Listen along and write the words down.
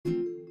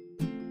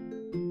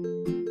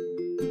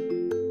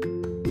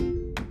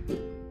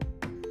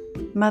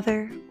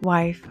mother,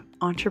 wife,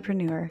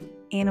 entrepreneur,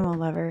 animal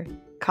lover,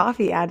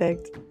 coffee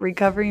addict,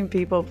 recovering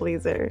people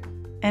pleaser,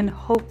 and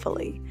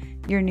hopefully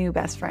your new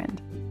best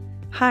friend.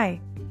 Hi,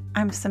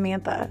 I'm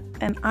Samantha,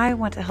 and I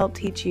want to help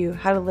teach you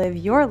how to live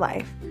your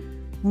life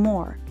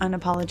more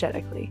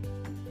unapologetically.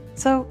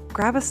 So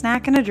grab a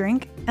snack and a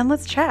drink, and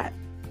let's chat.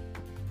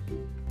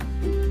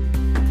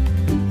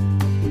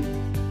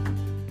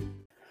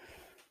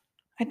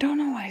 I don't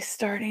know why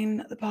starting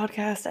the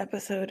podcast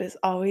episode is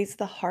always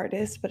the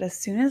hardest, but as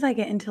soon as I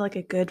get into like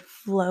a good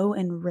flow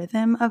and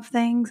rhythm of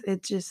things,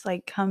 it just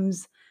like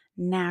comes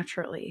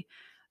naturally.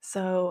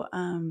 So,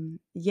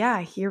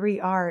 yeah, here we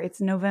are. It's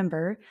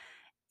November,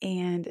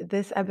 and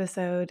this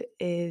episode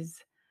is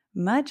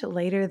much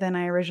later than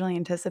I originally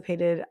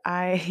anticipated.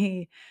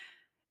 I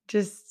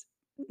just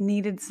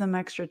needed some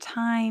extra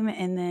time,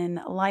 and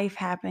then life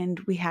happened.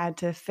 We had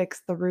to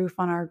fix the roof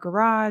on our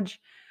garage.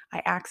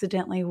 I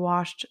accidentally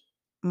washed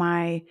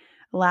my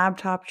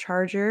laptop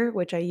charger,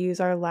 which I use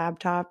our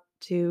laptop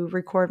to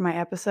record my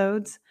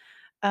episodes.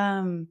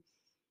 Um,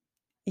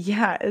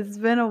 yeah, it's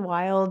been a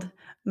wild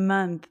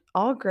month.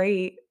 All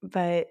great,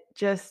 but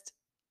just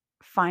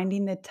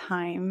finding the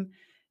time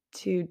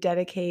to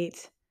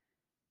dedicate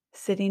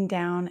sitting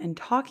down and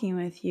talking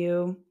with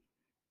you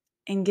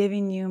and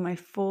giving you my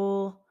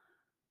full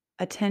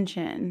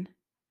attention,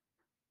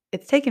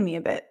 it's taken me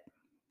a bit.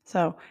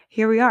 So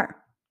here we are.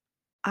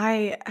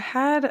 I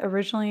had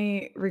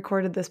originally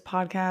recorded this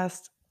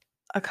podcast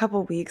a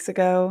couple weeks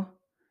ago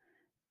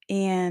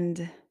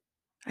and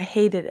I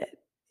hated it.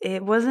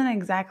 It wasn't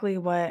exactly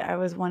what I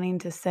was wanting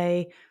to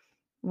say.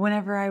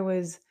 Whenever I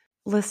was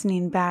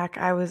listening back,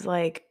 I was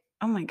like,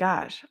 oh my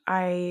gosh,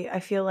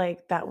 I feel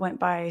like that went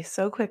by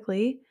so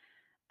quickly.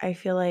 I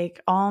feel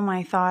like all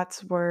my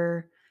thoughts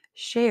were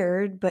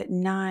shared, but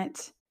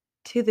not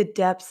to the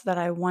depths that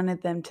I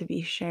wanted them to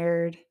be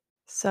shared.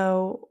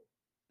 So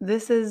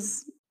this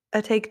is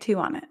a take two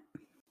on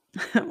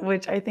it,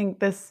 which I think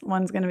this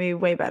one's going to be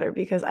way better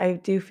because I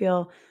do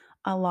feel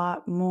a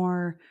lot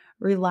more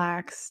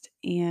relaxed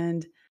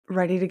and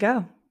ready to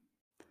go.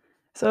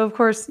 So, of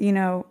course,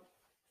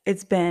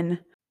 it's been,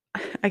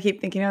 I keep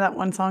thinking of that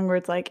one song where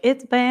it's like,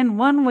 it's been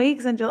 1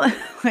 week since July.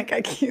 Like,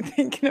 I keep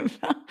thinking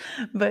about,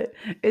 but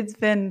it's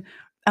been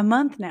a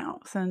month now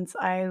since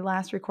I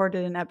last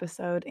recorded an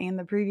episode. And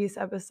the previous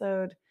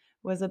episode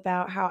was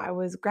about how I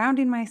was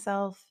grounding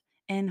myself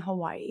in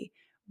Hawaii,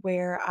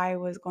 where I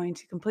was going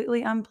to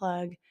completely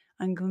unplug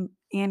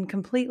and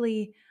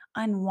completely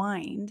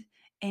unwind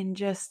and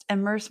just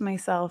immerse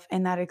myself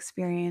in that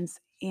experience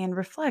and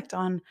reflect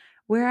on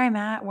where I'm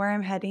at, where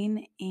I'm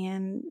heading,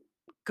 and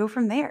go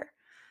from there.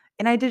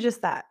 And I did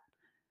just that.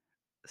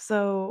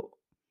 So,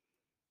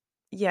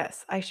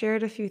 yes, I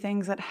shared a few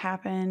things that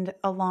happened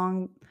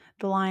along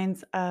the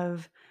lines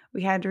of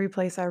we had to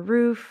replace our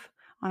roof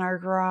on our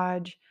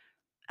garage.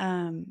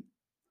 Um,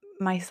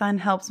 my son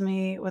helps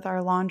me with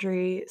our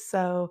laundry,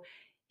 so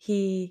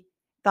he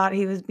thought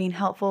he was being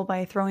helpful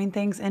by throwing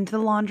things into the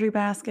laundry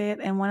basket,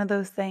 and one of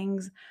those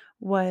things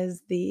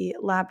was the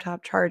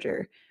laptop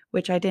charger,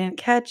 which I didn't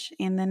catch,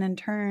 and then in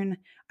turn,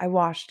 I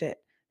washed it.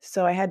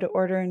 So I had to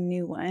order a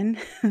new one.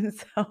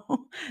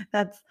 So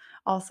that's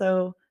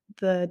also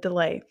the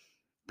delay.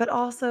 But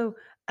also,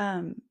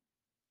 um,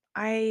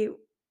 I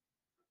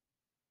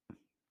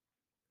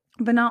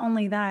but not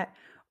only that,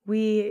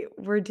 we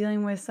were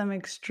dealing with some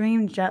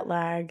extreme jet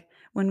lag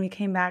when we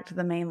came back to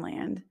the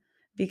mainland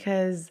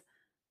because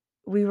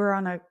we were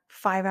on a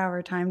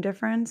 5-hour time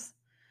difference.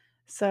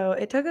 So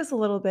it took us a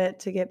little bit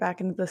to get back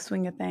into the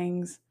swing of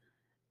things.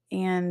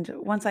 And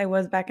once I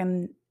was back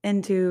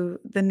into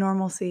the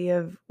normalcy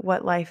of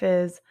what life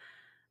is,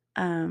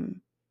 um,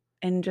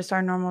 and just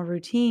our normal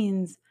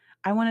routines,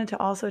 I wanted to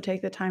also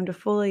take the time to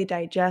fully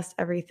digest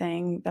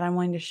everything that I'm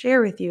wanting to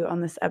share with you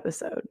on this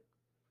episode.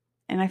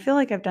 And I feel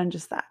like I've done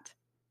just that.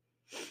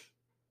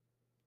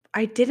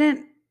 I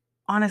didn't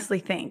honestly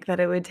think that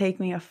it would take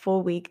me a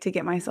full week to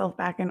get myself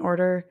back in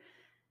order.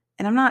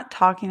 And I'm not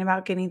talking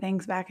about getting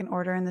things back in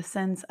order in the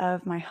sense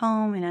of my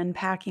home and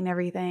unpacking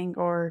everything,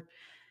 or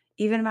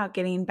even about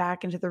getting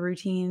back into the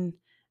routine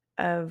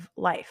of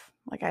life,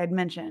 like I had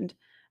mentioned.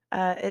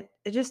 It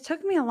just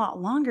took me a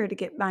lot longer to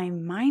get my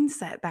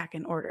mindset back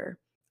in order.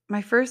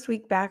 My first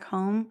week back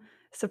home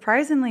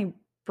surprisingly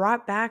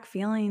brought back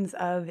feelings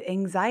of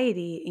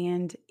anxiety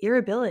and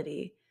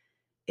irritability.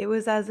 It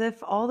was as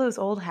if all those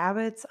old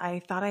habits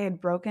I thought I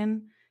had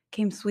broken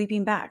came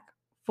sweeping back,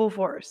 full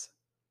force.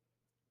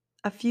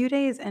 A few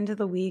days into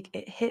the week,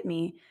 it hit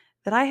me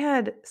that I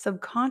had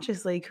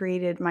subconsciously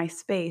created my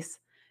space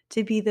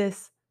to be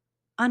this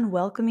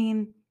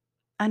unwelcoming,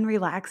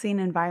 unrelaxing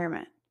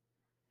environment.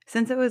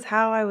 Since it was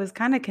how I was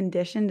kind of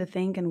conditioned to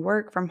think and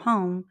work from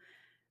home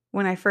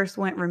when I first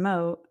went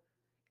remote,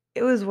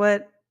 it was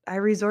what I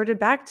resorted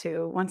back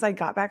to once I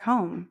got back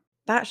home.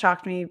 That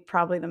shocked me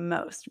probably the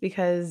most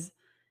because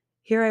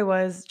here I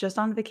was just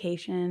on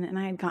vacation and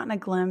I had gotten a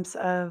glimpse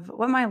of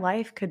what my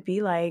life could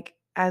be like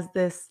as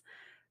this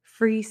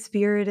free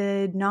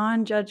spirited,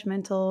 non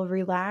judgmental,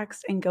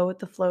 relaxed, and go with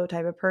the flow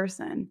type of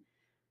person.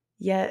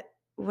 Yet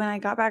when I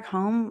got back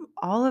home,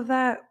 all of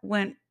that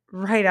went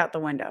right out the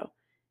window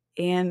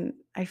and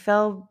I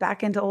fell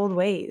back into old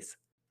ways.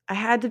 I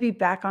had to be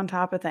back on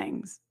top of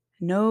things,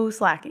 no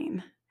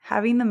slacking,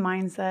 having the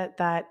mindset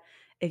that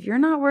if you're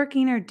not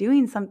working or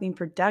doing something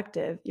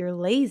productive, you're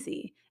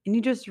lazy and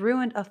you just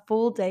ruined a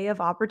full day of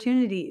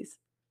opportunities.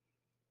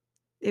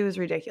 It was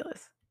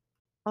ridiculous.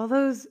 All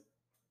those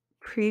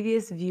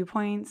previous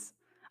viewpoints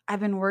I've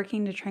been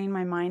working to train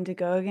my mind to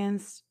go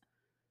against,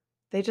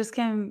 they just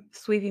came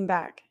sweeping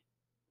back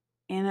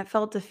and it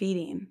felt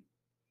defeating.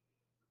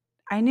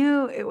 I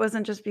knew it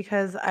wasn't just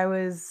because I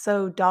was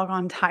so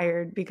doggone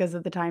tired because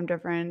of the time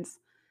difference.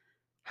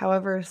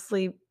 However,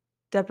 sleep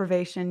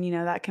deprivation,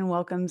 that can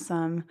welcome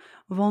some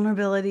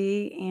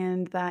vulnerability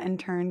and that in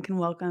turn can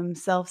welcome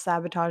self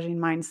sabotaging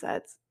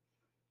mindsets.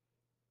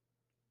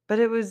 But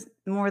it was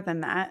more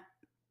than that.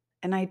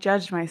 And I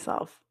judged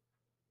myself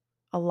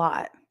a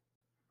lot.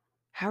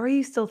 How are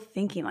you still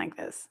thinking like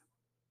this?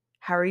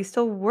 How are you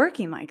still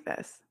working like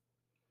this?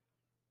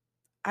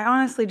 I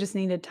honestly just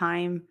needed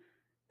time,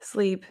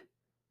 sleep,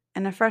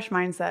 and a fresh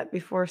mindset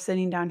before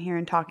sitting down here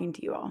and talking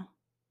to you all.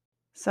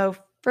 So,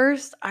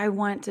 first, I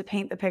want to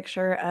paint the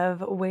picture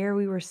of where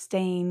we were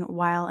staying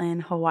while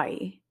in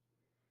Hawaii.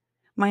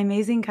 My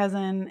amazing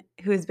cousin,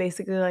 who is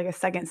basically like a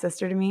second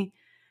sister to me,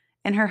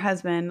 and her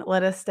husband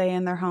let us stay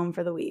in their home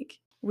for the week.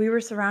 We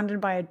were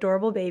surrounded by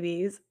adorable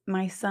babies,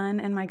 my son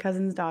and my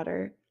cousin's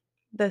daughter,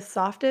 the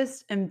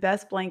softest and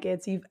best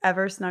blankets you've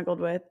ever snuggled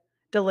with,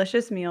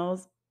 delicious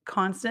meals,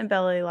 constant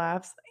belly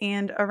laughs,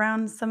 and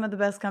around some of the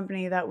best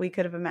company that we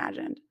could have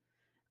imagined.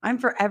 I'm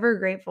forever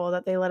grateful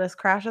that they let us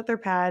crash at their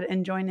pad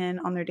and join in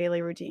on their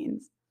daily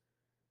routines.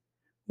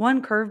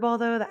 One curveball,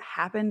 though, that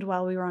happened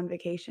while we were on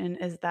vacation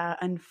is that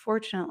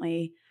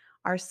unfortunately,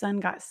 our son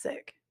got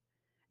sick.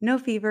 No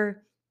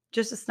fever,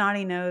 just a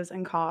snotty nose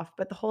and cough,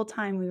 but the whole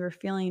time we were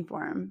feeling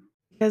for him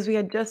because we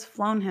had just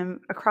flown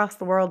him across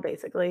the world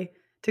basically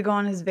to go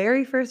on his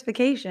very first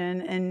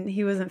vacation and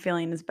he wasn't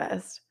feeling his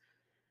best.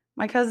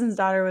 My cousin's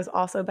daughter was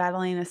also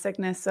battling a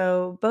sickness,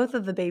 so both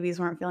of the babies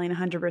weren't feeling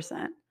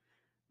 100%.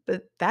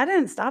 But that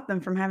didn't stop them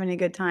from having a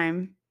good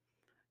time.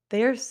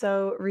 They are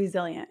so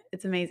resilient.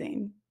 It's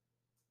amazing.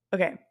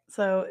 Okay,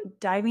 so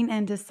diving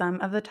into some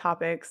of the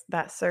topics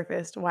that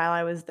surfaced while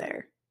I was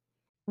there.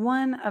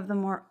 One of the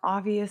more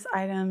obvious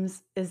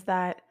items is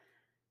that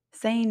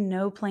saying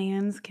no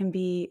plans can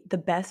be the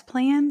best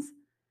plans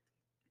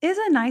is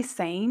a nice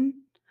saying,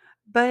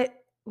 but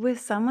with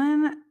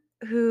someone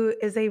who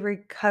is a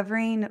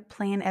recovering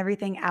plan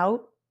everything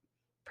out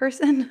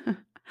person,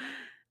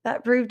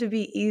 that proved to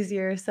be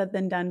easier said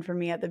than done for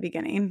me at the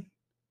beginning.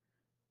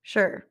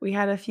 Sure, we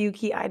had a few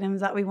key items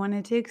that we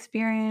wanted to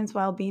experience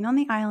while being on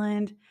the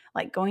island,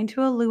 like going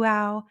to a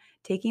luau,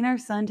 taking our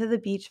son to the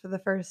beach for the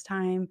first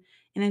time,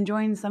 and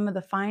enjoying some of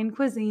the fine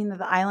cuisine that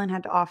the island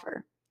had to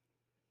offer.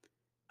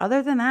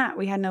 Other than that,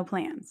 we had no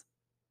plans.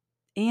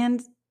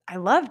 And I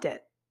loved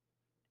it.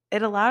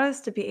 It allowed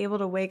us to be able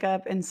to wake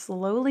up and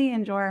slowly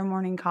enjoy our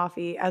morning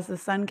coffee as the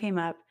sun came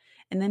up,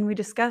 and then we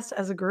discussed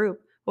as a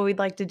group what we'd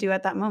like to do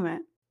at that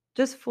moment.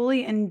 Just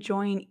fully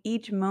enjoying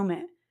each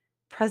moment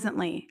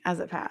presently as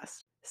it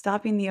passed.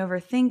 Stopping the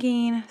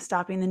overthinking,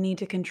 stopping the need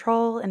to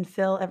control and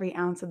fill every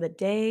ounce of the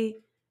day.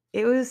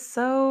 It was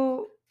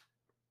so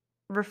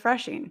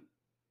refreshing.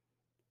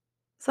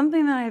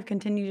 Something that I have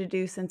continued to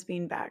do since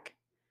being back.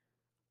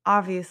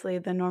 Obviously,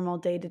 the normal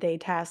day to day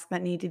tasks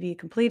that need to be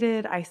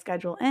completed, I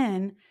schedule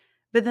in,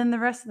 but then the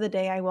rest of the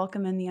day, I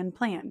welcome in the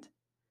unplanned.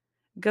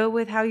 Go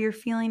with how you're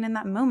feeling in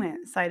that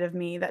moment side of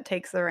me that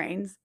takes the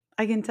reins.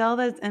 I can tell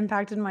that it's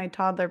impacted my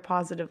toddler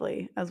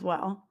positively as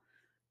well.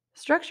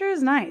 Structure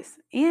is nice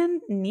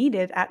and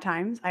needed at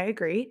times, I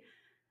agree,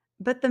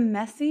 but the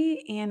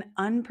messy and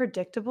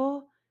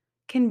unpredictable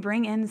can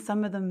bring in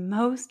some of the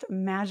most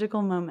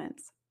magical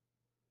moments.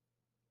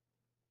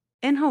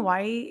 In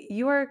Hawaii,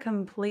 you are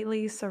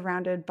completely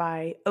surrounded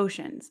by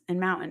oceans and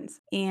mountains,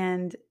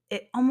 and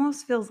it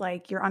almost feels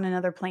like you're on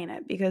another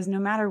planet because no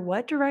matter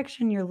what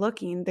direction you're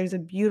looking, there's a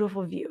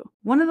beautiful view.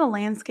 One of the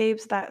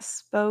landscapes that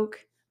spoke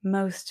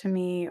most to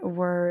me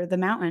were the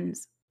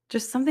mountains.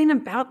 Just something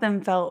about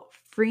them felt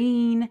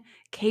freeing,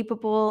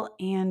 capable,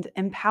 and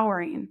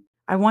empowering.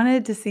 I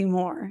wanted to see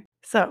more.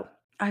 So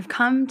I've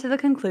come to the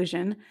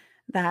conclusion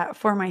that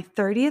for my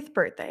 30th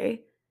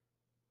birthday,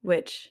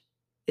 which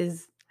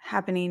is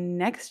happening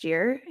next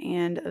year,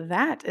 and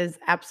that is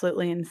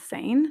absolutely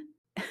insane.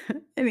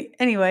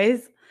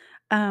 Anyways,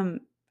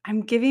 um,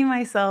 I'm giving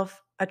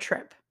myself a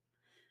trip.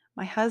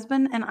 My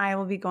husband and I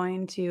will be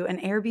going to an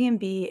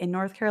Airbnb in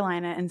North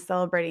Carolina and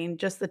celebrating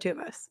just the two of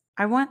us.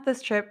 I want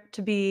this trip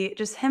to be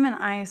just him and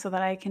I so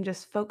that I can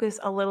just focus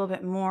a little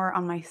bit more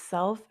on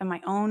myself and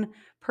my own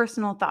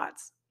personal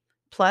thoughts.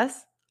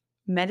 Plus,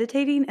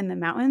 meditating in the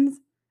mountains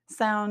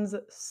sounds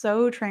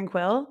so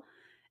tranquil.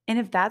 And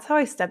if that's how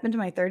I step into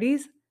my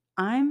 30s,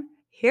 I'm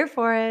here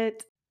for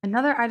it.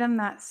 Another item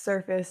that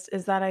surfaced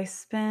is that I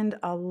spend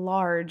a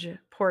large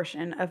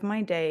portion of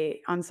my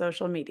day on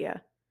social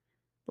media.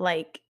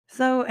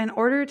 So in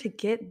order to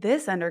get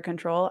this under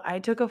control, I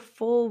took a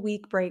full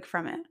week break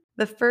from it.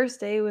 The first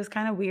day was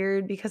kind of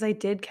weird because I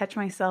did catch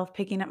myself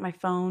picking up my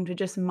phone to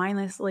just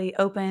mindlessly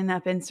open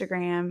up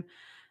Instagram.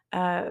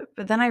 But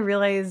then I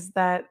realized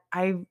that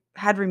I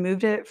had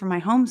removed it from my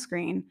home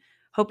screen,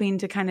 hoping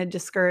to kind of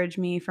discourage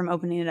me from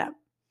opening it up.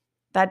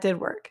 That did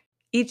work.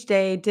 Each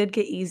day did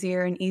get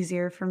easier and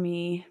easier for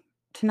me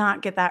to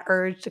not get that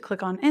urge to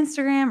click on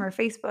Instagram or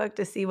Facebook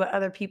to see what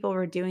other people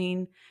were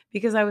doing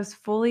because I was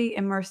fully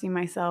immersing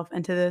myself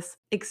into this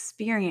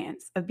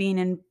experience of being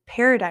in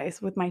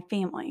paradise with my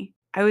family.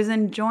 I was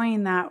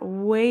enjoying that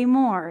way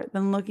more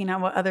than looking at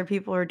what other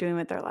people were doing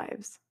with their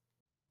lives.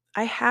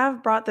 I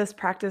have brought this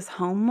practice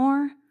home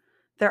more.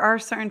 There are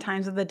certain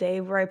times of the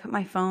day where I put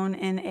my phone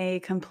in a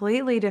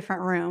completely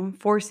different room,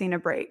 forcing a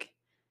break.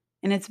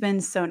 And it's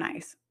been so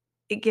nice.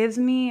 It gives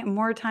me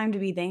more time to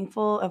be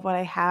thankful of what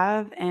I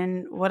have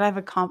and what I've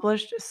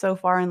accomplished so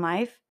far in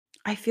life.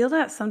 I feel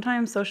that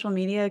sometimes social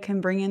media can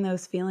bring in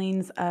those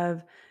feelings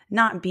of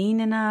not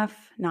being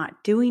enough,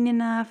 not doing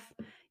enough.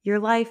 Your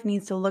life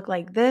needs to look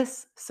like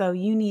this, so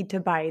you need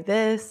to buy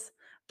this,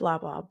 blah,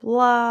 blah,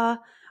 blah.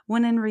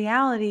 When in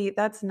reality,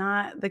 that's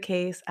not the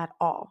case at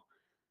all.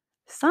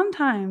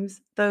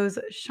 Sometimes those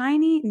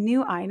shiny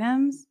new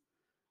items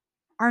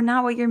are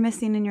not what you're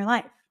missing in your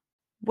life.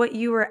 What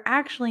you were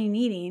actually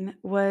needing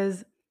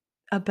was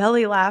a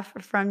belly laugh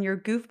from your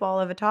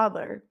goofball of a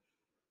toddler,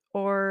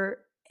 or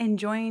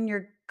enjoying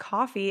your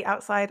coffee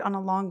outside on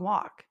a long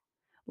walk,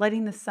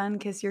 letting the sun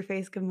kiss your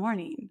face good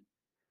morning.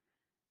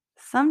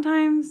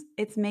 Sometimes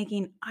it's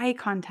making eye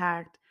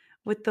contact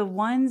with the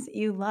ones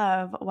you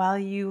love while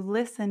you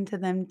listen to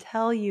them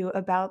tell you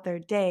about their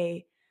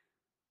day,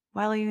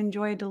 while you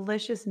enjoy a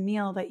delicious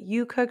meal that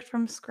you cooked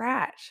from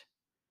scratch.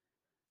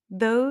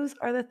 Those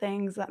are the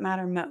things that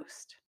matter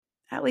most,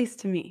 at least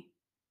to me.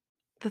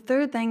 The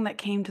third thing that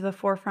came to the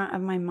forefront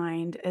of my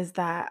mind is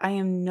that I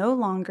am no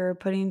longer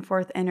putting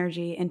forth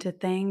energy into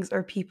things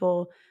or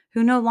people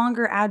who no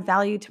longer add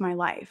value to my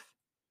life.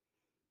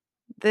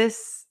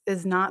 This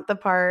is not the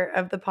part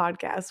of the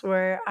podcast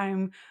where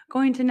I'm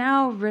going to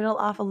now riddle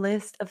off a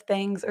list of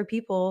things or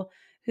people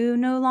who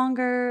no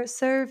longer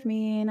serve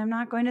me and I'm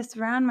not going to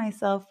surround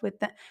myself with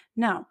them.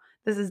 No,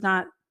 this is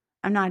not,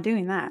 I'm not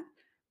doing that.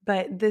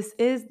 But this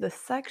is the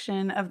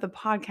section of the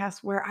podcast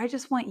where I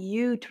just want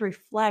you to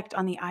reflect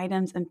on the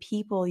items and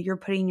people you're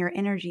putting your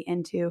energy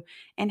into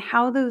and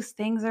how those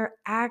things are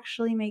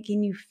actually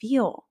making you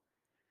feel.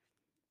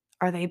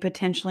 Are they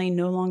potentially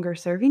no longer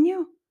serving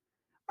you?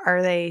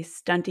 Are they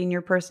stunting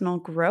your personal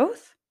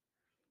growth?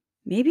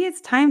 Maybe it's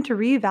time to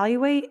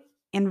reevaluate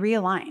and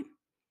realign.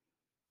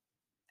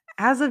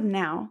 As of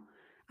now,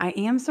 I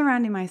am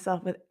surrounding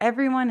myself with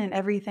everyone and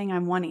everything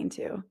I'm wanting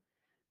to,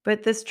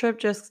 but this trip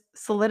just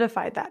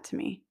solidified that to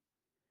me.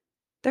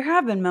 There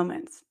have been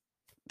moments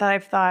that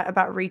I've thought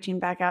about reaching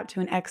back out to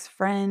an ex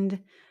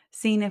friend,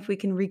 seeing if we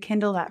can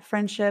rekindle that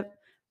friendship,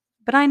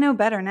 but I know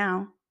better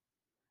now.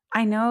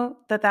 I know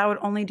that that would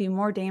only do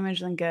more damage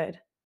than good.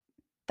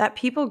 That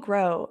people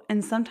grow,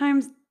 and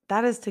sometimes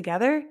that is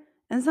together,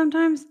 and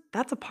sometimes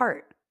that's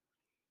apart.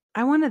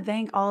 I want to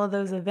thank all of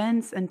those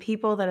events and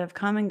people that have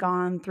come and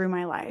gone through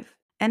my life.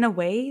 In a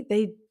way,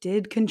 they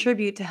did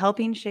contribute to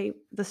helping shape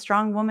the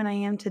strong woman I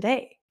am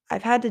today.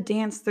 I've had to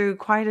dance through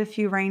quite a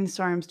few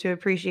rainstorms to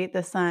appreciate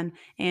the sun,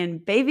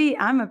 and baby,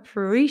 I'm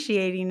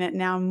appreciating it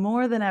now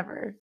more than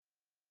ever.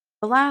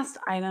 The last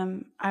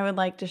item I would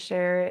like to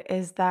share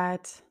is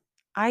that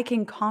I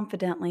can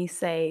confidently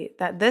say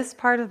that this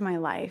part of my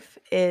life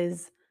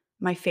is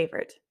my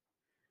favorite.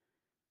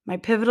 My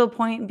pivotal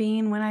point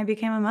being when I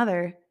became a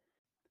mother.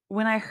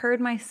 When I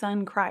heard my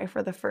son cry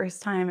for the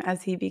first time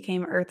as he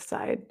became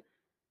Earthside,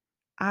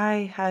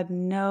 I had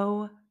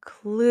no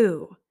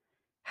clue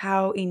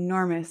how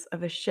enormous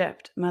of a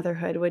shift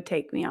motherhood would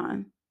take me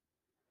on.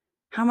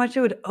 How much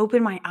it would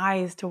open my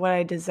eyes to what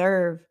I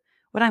deserve,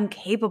 what I'm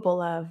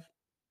capable of.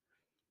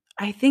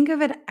 I think of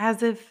it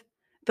as if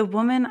the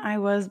woman I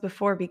was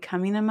before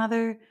becoming a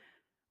mother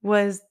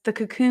was the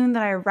cocoon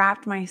that I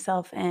wrapped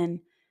myself in.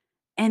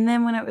 And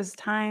then when it was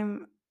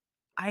time,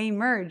 I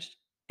emerged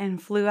and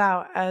flew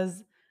out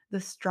as the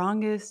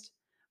strongest,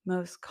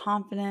 most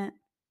confident,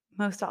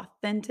 most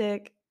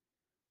authentic,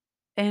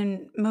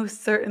 and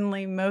most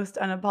certainly most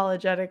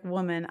unapologetic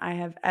woman I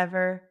have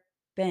ever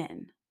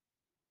been.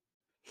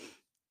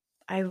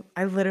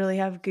 I literally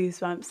have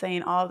goosebumps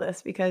saying all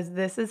this because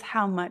this is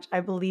how much I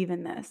believe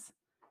in this,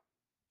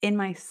 in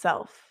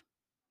myself.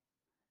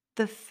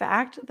 The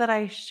fact that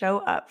I show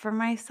up for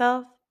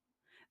myself,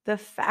 the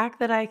fact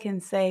that I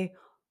can say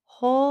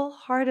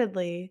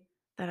wholeheartedly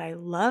that I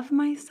love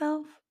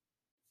myself,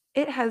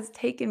 it has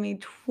taken me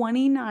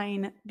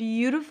 29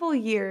 beautiful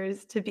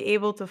years to be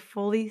able to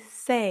fully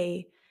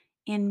say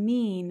and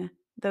mean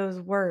those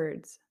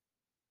words.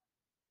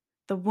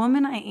 The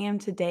woman I am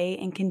today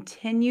and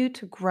continue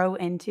to grow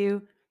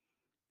into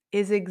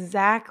is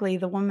exactly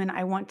the woman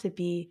I want to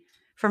be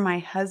for my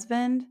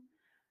husband,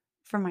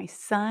 for my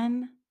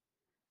son,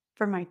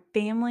 for my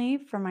family,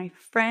 for my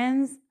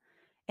friends,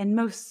 and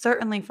most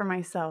certainly for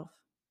myself.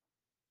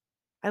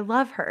 I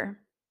love her.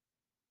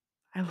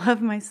 I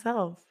love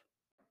myself.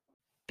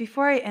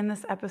 Before I end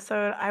this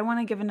episode, I want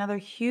to give another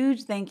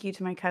huge thank you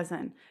to my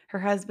cousin, her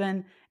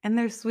husband, and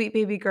their sweet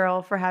baby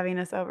girl for having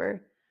us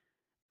over.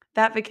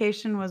 That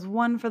vacation was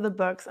one for the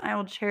books, and I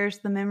will cherish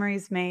the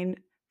memories made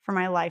for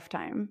my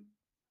lifetime.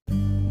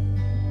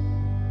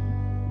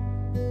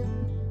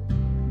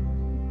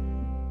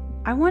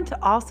 I want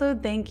to also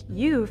thank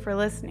you for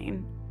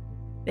listening.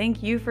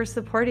 Thank you for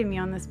supporting me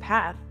on this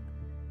path.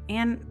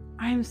 And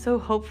I am so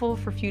hopeful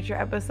for future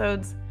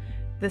episodes.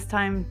 This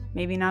time,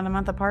 maybe not a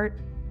month apart.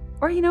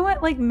 Or you know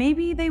what? Like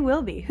maybe they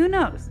will be. Who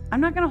knows? I'm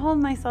not going to hold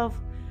myself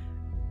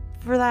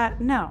for that.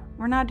 No,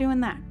 we're not doing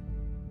that.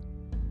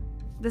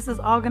 This is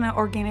all going to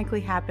organically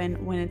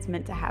happen when it's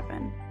meant to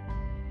happen.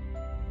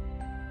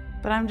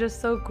 But I'm just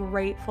so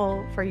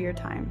grateful for your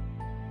time.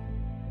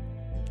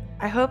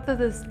 I hope that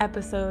this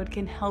episode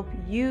can help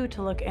you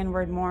to look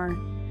inward more,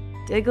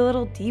 dig a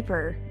little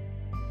deeper.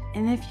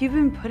 And if you've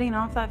been putting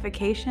off that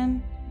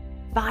vacation,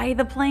 buy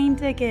the plane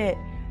ticket,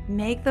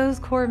 make those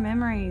core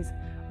memories,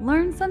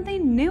 learn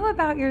something new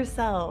about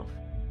yourself.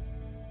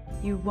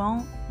 You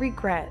won't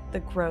regret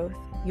the growth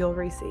you'll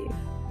receive.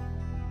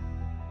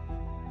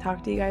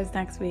 Talk to you guys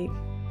next week.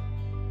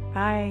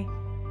 Bye.